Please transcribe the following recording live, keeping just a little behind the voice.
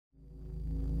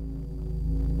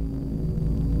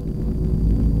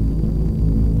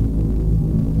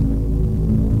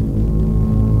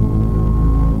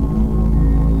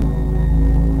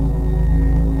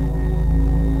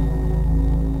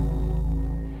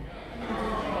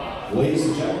Ladies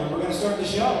and gentlemen, we're going to start the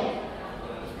show.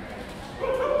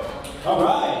 All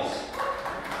right.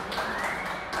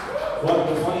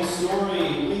 Welcome to Funny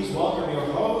Story. Please welcome your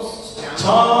host,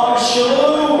 Tom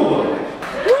Shillue.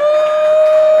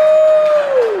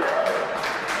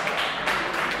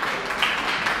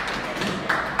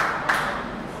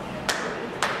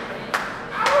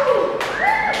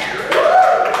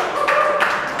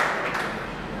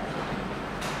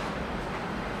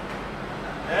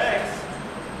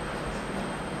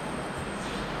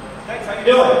 Thanks, How you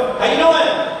doing? How you doing?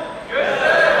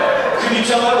 Good. Can you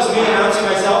tell that was me announcing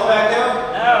myself back there?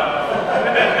 No.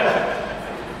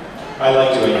 I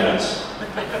like doing that.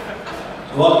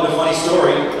 Welcome to Funny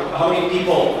Story. How many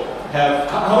people have,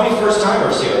 how many first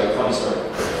timers here at Funny Story?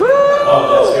 Oh,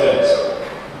 that's good.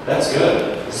 That's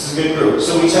good. This is a good group.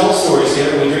 So we tell stories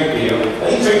here, we drink beer. I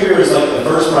think drink beer is like the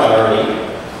first priority.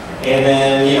 And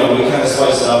then, you know, we kind of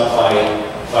slice it up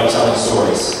by telling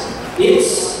stories.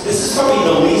 This is probably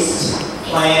the least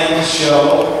planned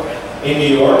show in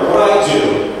New York. What I do,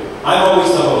 I'm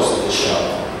always the host of the show,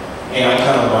 and I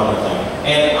kind of run the thing.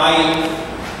 And I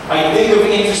think of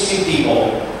interesting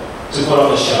people to put on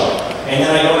the show, and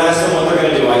then I don't ask them what they're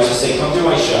going to do. I just say, come to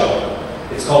my show.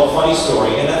 It's called Funny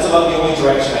Story, and that's about the only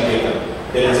direction I give them,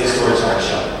 that it's a storytelling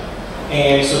show.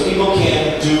 And so people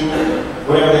can do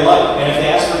whatever they like. And if they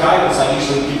ask for guidance, I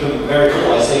usually keep them very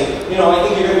cool. I say, you know, I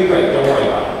think you're going to be great. Don't worry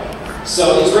about it.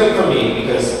 So it's great for me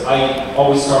because I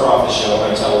always start off the show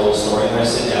and I tell a little story, and then I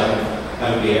sit down,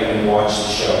 have a beer, and watch the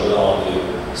show with all of you.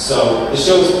 So the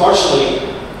show is partially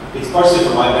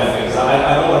for my benefit because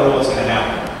I don't want to know what's going to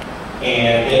happen.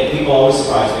 And people always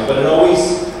surprise me, but it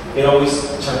always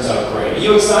turns out great. Are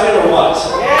you excited or what?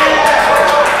 Yeah!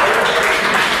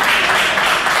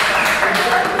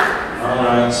 All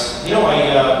right. You know, I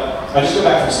just got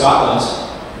back from Scotland.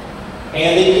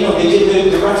 And they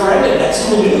did the referendum. That's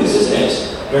cool news, isn't it?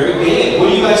 Very big. What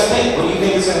do you guys think? What do you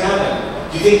think is going to happen?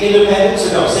 Do you think independence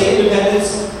or no? Say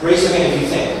independence. Raise your hand if you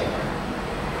think.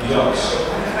 You don't.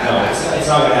 No, it's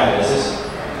not going to happen, is it?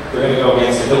 They're going to go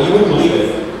against it. But you wouldn't believe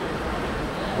it.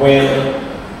 When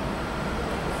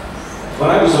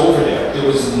I was over there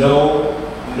was no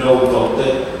vote.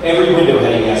 Every window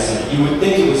had a yes in it. You would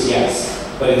think it was yes,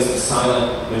 but it's the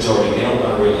silent majority. They don't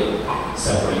want to really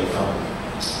separate from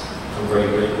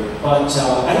Great Britain. But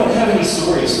I don't have any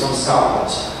stories from Scotland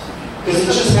because it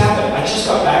just happened. I just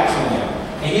got back from there,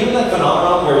 and you know that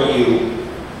phenomenon where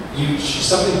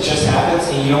something just happens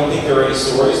and you don't think there are any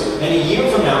stories. And a year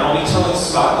from now, I'll be telling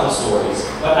Scotland stories,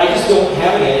 but I just don't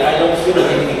have any. I don't feel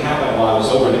like anything happened while I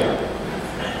was over there.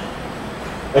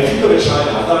 Like if you go to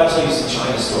China, I thought I'd tell you some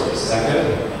China stories. Is that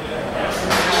good?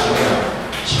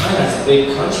 China's a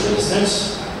big country, isn't it?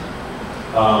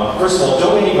 First of all,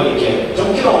 don't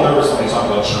get all nervous when I talk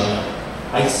about China.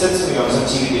 I said something, I was on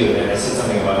TV the other day, and I said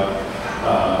something about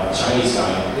Chinese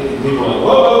guy. People were like,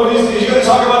 whoa, are you going to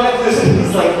talk about that?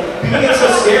 It's like, people get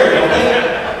so scared, don't they?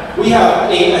 We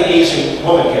have an Asian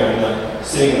woman here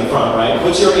sitting in the front, right?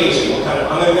 What's your Asian?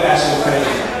 I'm going to ask you what kind of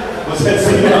Asian. What's that?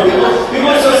 People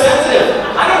are so sensitive.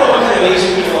 I don't know what kind of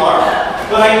Asian people are,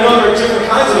 but I know there are different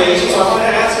kinds of Asians, so I'm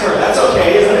going to ask her. That's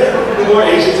okay, isn't it? The more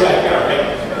Asians back here, right?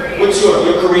 What's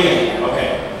you're Korean?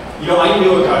 Okay. You know, I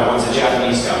knew a guy once, a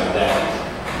Japanese guy, that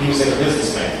he was like a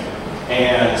businessman.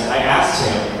 And I asked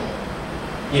him,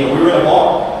 you know, we were in a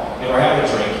bar, and we're having a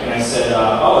drink, and I said, and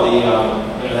I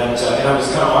was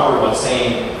kind of awkward about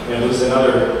saying, you know, there was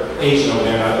another Asian over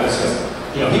there, and I was because,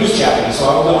 you know, he was Japanese, so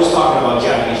I was always talking about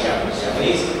Japanese.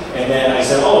 And then I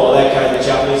said, oh, well, that guy, the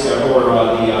Japanese guy, or he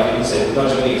said, no,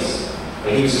 Japanese.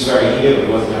 And he was just he knew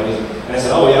he wasn't Japanese. And I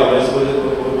said, oh, yeah, what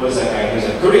is that guy? And he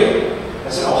said, Korean. I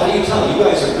said, oh, how do you tell? You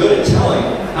guys are good at telling.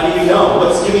 How do you know?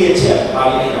 Give me a tip. How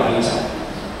do you tell?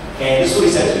 And this is what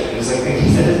he said to me. He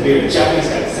said his beard, a Japanese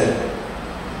guy, he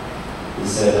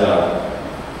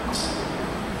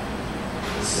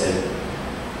said,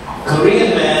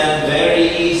 Korean man, very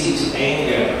easy to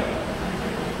anger.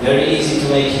 Very easy to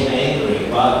make him angry,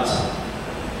 but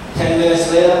 10 minutes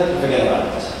later, forget about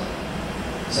it.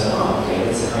 I said, oh, okay,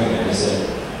 that's a Korean man. He said,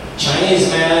 Chinese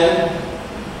man,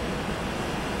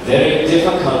 very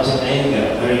difficult to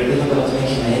anger, very difficult to make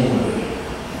him angry.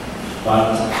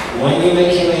 But when you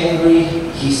make him angry,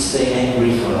 he stay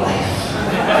angry for life.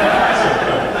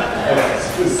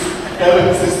 that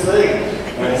was his thing.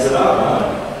 And I said, oh, wow.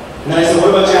 And then I said, what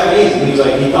about Japanese? And he was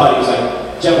like,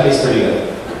 Japanese pretty good.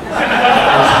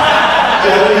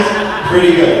 Japanese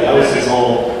pretty good. That was his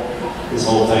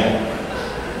whole thing.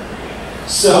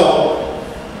 So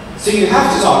you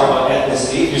have to talk about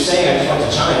ethnicity. If you're saying I just went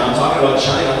to China, I'm talking about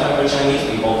China, I'm talking about Chinese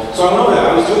people. So I went over there,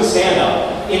 I was doing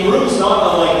stand-up in rooms not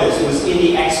unlike this. It was in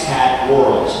the expat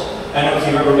world. I don't know if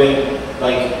you've ever been,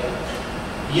 like,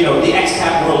 you know, the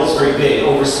expat world is very big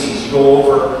overseas. You go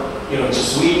over, you know, to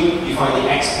Sweden, you find the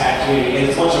expat community, and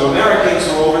it's a bunch of Americans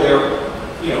who are over there,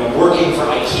 you know, working for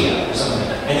IKEA or something like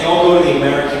that. And they all go to the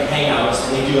American hangouts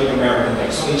and they do like American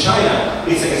things. So in China,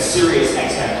 it's like a serious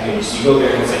expat community. So you go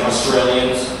there and it's like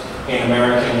Australians and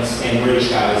Americans and British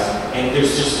guys, and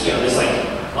there's just, you know, there's like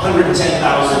 110,000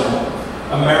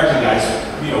 American guys,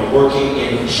 you know, working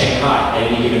in Shanghai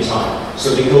at any given time.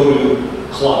 So they go to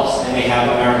clubs and they have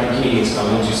American comedians come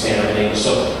in to stand up in English.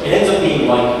 So it ends up being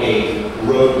like a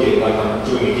road gig, like I'm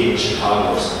doing a gig in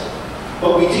Chicago or something.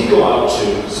 But we did go out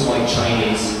to some like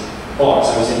Chinese bars.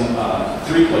 I was in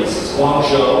 3 places: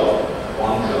 Guangzhou,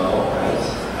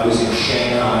 right? I was in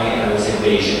Shanghai and I was in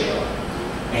Beijing.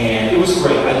 And it was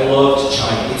great. I loved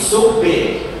China. It's so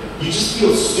big. You just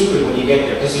feel stupid when you get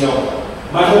there because, you know,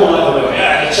 my whole life I'm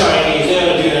like, the Chinese, they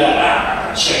gotta do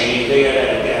that. Chinese, they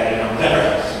gotta do that. You know,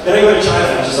 whatever. Then I go to China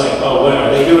and I'm just like, oh,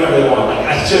 whatever. They do whatever they want. Like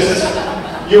I just.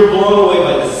 You're blown away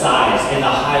by the size and the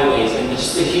highways and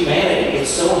just the humanity. It's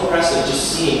so impressive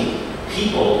just seeing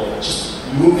people just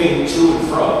moving to and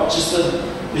fro. Just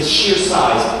the sheer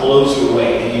size blows you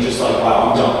away, and you're just like,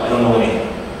 wow, I'm done. I don't know anything.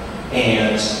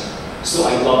 And so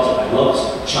I loved it. I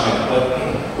loved China.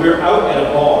 But we're out at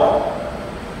a bar,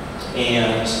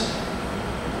 and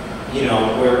you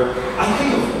know, where I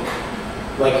think of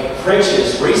like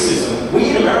prejudice, racism.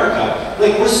 We in America,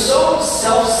 like we're so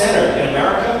self-centered in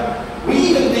America. We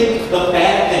even think the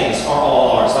bad things are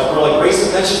all ours. Like we're like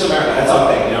racism, that's just America, that's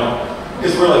our thing, you know?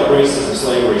 Because we're like racism,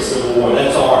 slavery, civil war,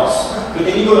 that's ours. But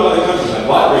then you go to other countries like,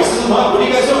 what? Racism? What are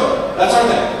you guys doing? That's our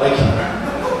thing. Like,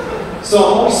 so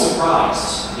I'm always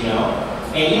surprised, you know?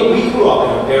 And you know, we grew up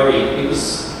in a very, it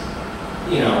was,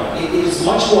 you know, it was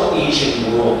much more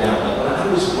Asian world now. Like when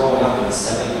I was growing up in the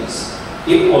 70s,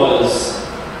 it was,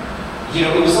 you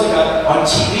know, it was like on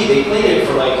TV, they played it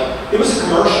for like, it was a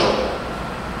commercial.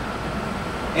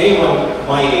 Anyone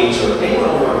my age or anyone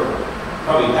over,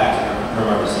 probably Patrick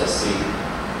remembers this, see.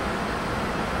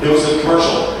 There was a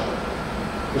commercial.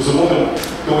 There was a woman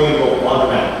going into a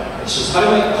laundromat. And she says, how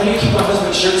do you keep my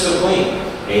husband's shirt so clean?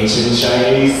 Ancient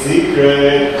Chinese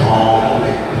secret, gong.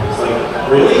 It's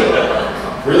like, really?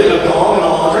 Really? A gong in a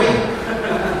laundry?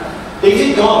 They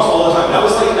did gongs all the time. That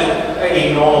was like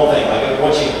a normal thing. Like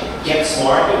watching Get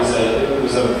Smart, it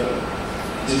was a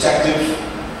detective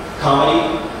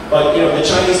comedy. But you know, the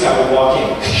Chinese guy would walk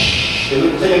in. It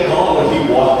would play a gong when he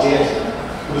walked in.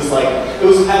 It was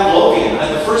Pavlovian.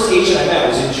 And the first Asian I met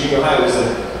was in junior high. It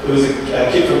was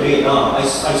a kid from Vietnam. I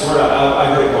swear to God,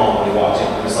 I heard a gong when he walked in.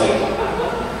 It was like,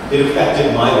 it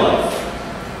affected my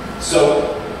life.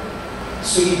 So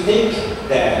you think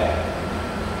that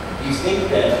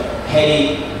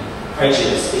petty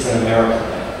prejudice is an American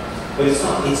thing, but it's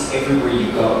not. It's everywhere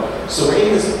you go. So we're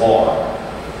in this bar,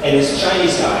 and this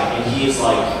Chinese guy, and he is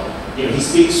like, you know, he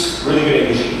speaks really good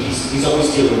English. He's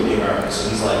always dealing with the Americans, so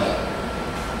he's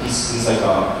like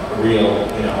a real,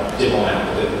 you know,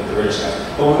 diplomat with the British guys.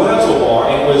 But we went out to a bar,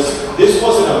 and this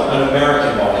wasn't an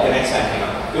American bar, like an expat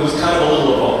hangout. It was kind of a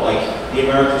little of both. Like the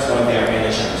Americans went there and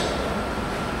the Chinese went there.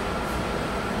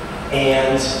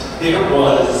 And there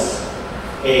was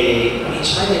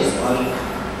China is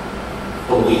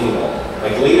unbelievable.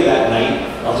 Like later that night,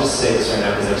 I'll just say this right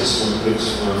now because I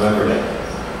just remembered it.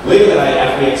 Later that night,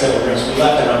 after we had several drinks, we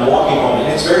left and I'm walking home,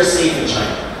 and it's very safe in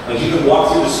China. Like you can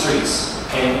walk through the streets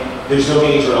and there's no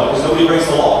danger at all because nobody breaks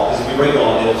the law. Because if you break the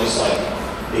law, they'll just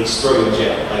they just throw you in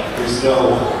jail. Like there's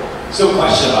no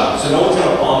question about it. So no one's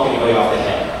gonna bonk anybody off the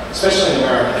head. Especially in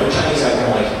America, no Chinese guy can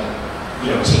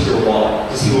take your wallet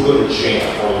because he will go to jail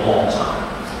for a long time.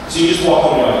 So you just walk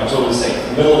home, and you're like, I'm totally safe.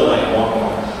 In the middle of the night, I'm walking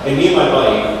home. And me and my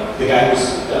buddy, the guy who was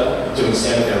doing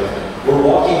stand-up there with me, we're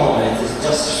walking home, and it's this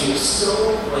dusty street,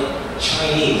 so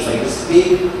Chinese, like this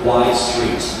big, wide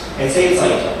street. And say it's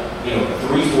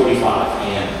 3:45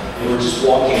 a.m. and we're just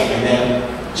walking, and then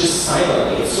just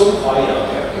silently, it's so quiet out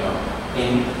there, you know,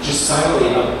 and just silently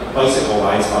a bicycle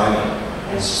rides by me,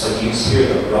 and it's just like you just hear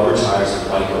the rubber tires of the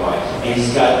bike go by, and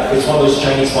it's one of those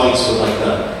Chinese bikes with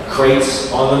the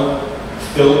crates on them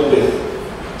filled with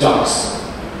ducks,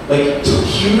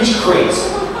 huge crates,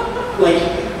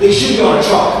 they should be on a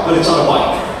truck, but it's on a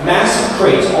bike. Massive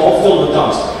crates, all filled with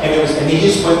ducks, and he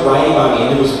just went riding by me,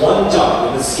 and there was one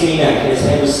duck with a skinny neck, and his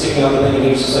head was sticking out the thing, and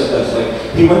he was just like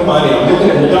this. He went by me, and I'm looking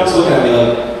at the duck's looking at me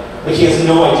like he has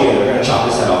no idea they're gonna chop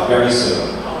his head off very soon,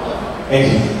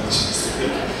 and he's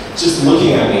just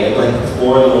looking at me at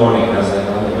 4 in the morning, and I was like,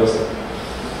 oh, there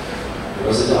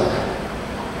goes the duck.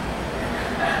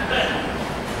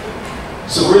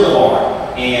 So we're in the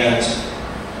bar, and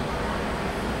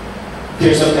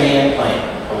there's a band playing,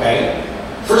 okay?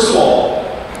 First of all,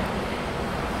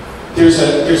 there's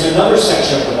another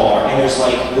section of the bar, and there's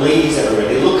like ladies everywhere.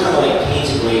 They look kind of like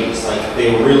painted ladies, like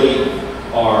they really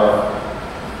are.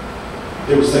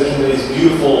 There was like these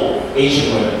beautiful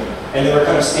Asian women, and they were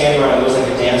kind of standing around. And there was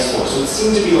like a dance floor, so it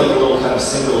seemed to be like a little kind of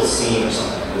single scene or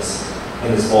something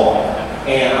in this bar.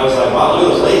 And I was like, wow,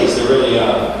 look at those ladies. They're really, look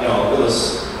at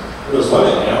those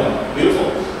women,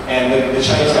 beautiful. And the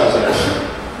Chinese guy was like,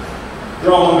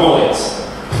 they're all Mongolians.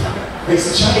 It's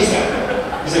the Chinese guy.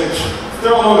 He's like,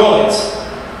 they're all Mongolians.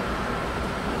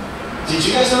 Did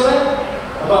you guys know that?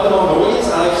 About the Mongolians?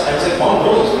 I was like,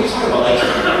 Mongolians? What are you talking about?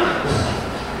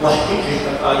 Like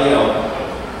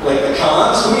the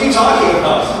Khans? What are you talking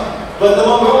about? But the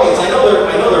Mongolians, I know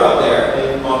they're up there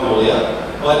in Mongolia,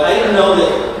 but I didn't know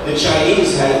that the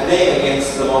Chinese had a thing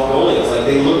against the Mongolians. Like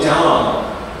they looked down on them.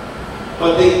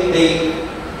 But they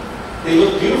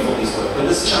look beautiful, these women. But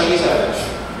this Chinese guy,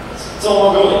 it's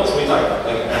all Mongolians. What are you talking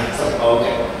about? It's like, oh,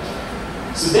 okay.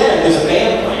 So then there's a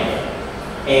band playing,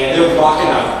 and they're rocking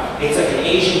out. It's like an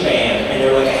Asian band, and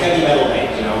they're like a heavy metal band,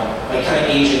 like kind of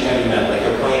Asian heavy metal. Like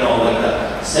they're playing all like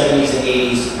the 70s and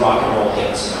 80s rock and roll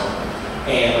hits,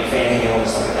 and like Van Halen and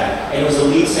stuff like that. And it was the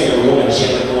lead singer, a woman. She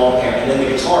had like the long hair, and then the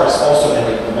guitarist also had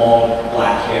like the long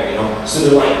black hair, So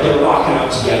they're rocking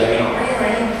out together,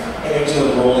 And they're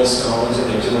doing Rolling Stones, and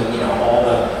they're doing,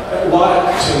 a lot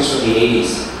of tunes from the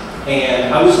 80s. And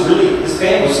this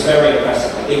band was very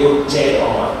impressive. Like they were dead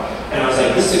on. And I was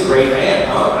like, this is a great band,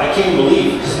 huh? I can't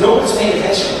believe, because no one's paying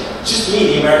attention. Just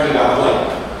me, the American guy, I'm like,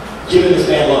 giving this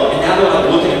band love. And now they're like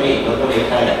looking at me when they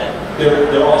play it.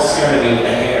 They're all staring at me with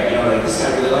the hair, like this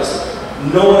guy really likes it.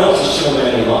 No one else is showing them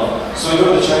any love. So I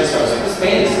go to the Chinese guy, I was like, this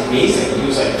band is amazing. And he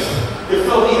was like, they're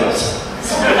Filipinos.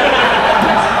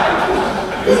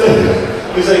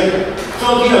 He was like,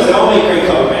 Filipinos, they all make great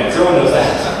cover bands. Everyone knows that.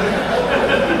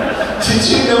 Did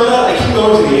you know that? I keep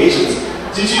going to the Asians.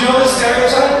 Did you know this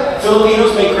stereotype?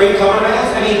 Filipinos make great cover bands?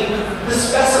 I mean, the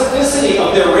specificity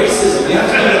of their racism, you have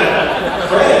to give them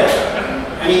credit.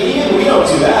 I mean, even we don't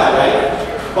do that, right?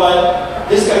 But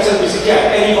this guy tells me, he said,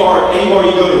 yeah, any bar you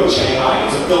go to in Shanghai,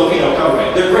 it's a Filipino cover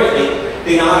band. They're great.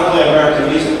 They know how to play American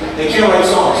music. They can't write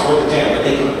songs worth a damn, but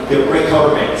they're great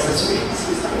cover bands. That's what he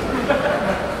says.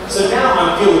 So now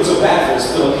I'm feeling so bad for this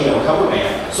Filipino cover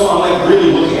band. So I'm like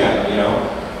really looking at them,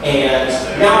 And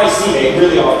now I see they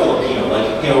really are Filipino.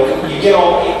 Like, you get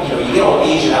all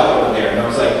Asian out over there. And I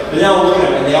was like, but now I'm looking at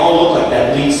them and they all look like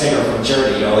that lead singer from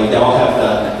Journey, Like they all have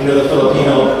the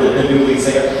Filipino, the new lead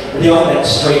singer. And they all have that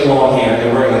straight long hair.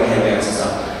 They're wearing like headbands and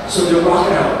stuff. So they're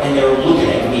rocking out and they're looking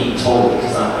at me totally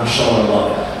because I'm showing them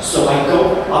love. So I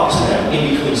go up to them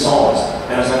in between songs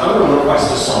and I was like, I'm going to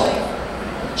request a song.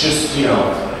 Just,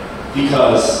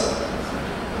 because,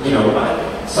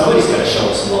 somebody's got to show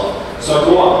us some love. So I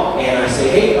go up and I say,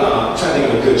 hey, I'm trying to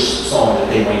think of a good song that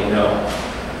they might know.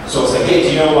 So it's like, hey, do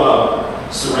you know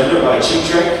Surrender by Cheap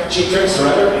Trick? Cheap Trick,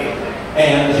 Surrender?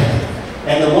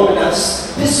 And the woman,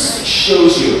 this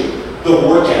shows you the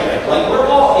work ethic. Like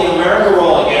in America, we're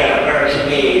all like, yeah, American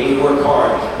made, we work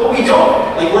hard. But we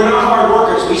don't. Like we're not hard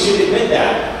workers, we should admit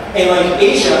that. And like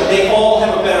Asia, they all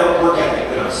have a better work ethic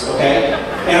than us, okay?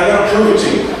 And I'm gonna prove it to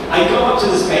you. I go up to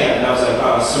this band and I was like,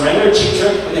 Surrender, Cheap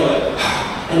Trick? And they were like,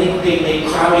 and they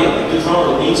crowd in, like the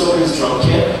drummer leans over his drum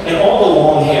kit, and all the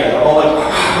long hair, they're all like,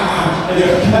 and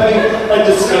they're having a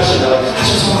discussion, they're like,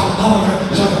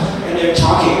 and they're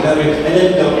talking, and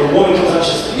then the woman comes up and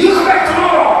she says, you come back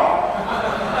tomorrow!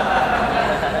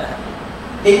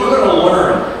 They were gonna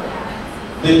learn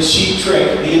the Cheap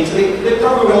Trick, they're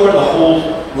probably gonna learn the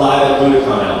whole Live at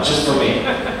Budokan out, just for me.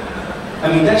 I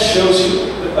mean, that shows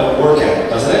you a work ethic,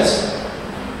 doesn't it?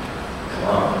 Come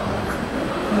on.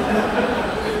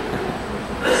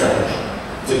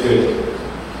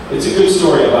 It's a good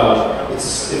story about, I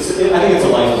think it's a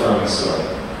life-affirming story.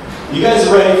 You guys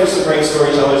are ready for some great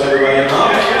storytellers, everybody?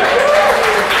 Huh?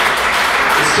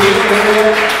 Is Caitlin in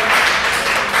there?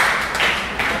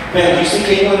 Ben, do you see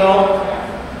Caitlin at all?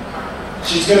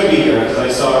 She's going to be here, because I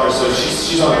saw her, so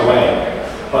she's on her way.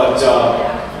 But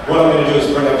what I'm going to do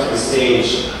is bring up to the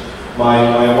stage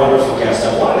my wonderful guest.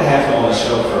 I wanted to have him on the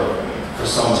show for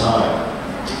some time.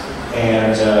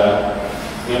 And,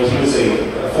 he was a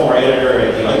former editor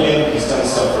at The Onion. He's done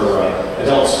stuff for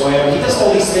Adult Swim. He does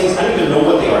all these things. I don't even know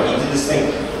what they are. He did this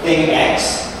thing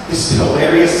X, this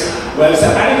hilarious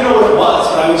website. I don't even know what it was,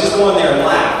 but I would just go in there and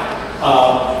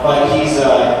laugh. But he's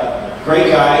a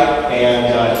great guy, and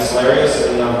he's hilarious,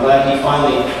 and I'm glad we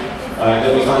finally got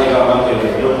him out there to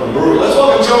Brooklyn Brewery. Let's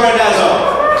welcome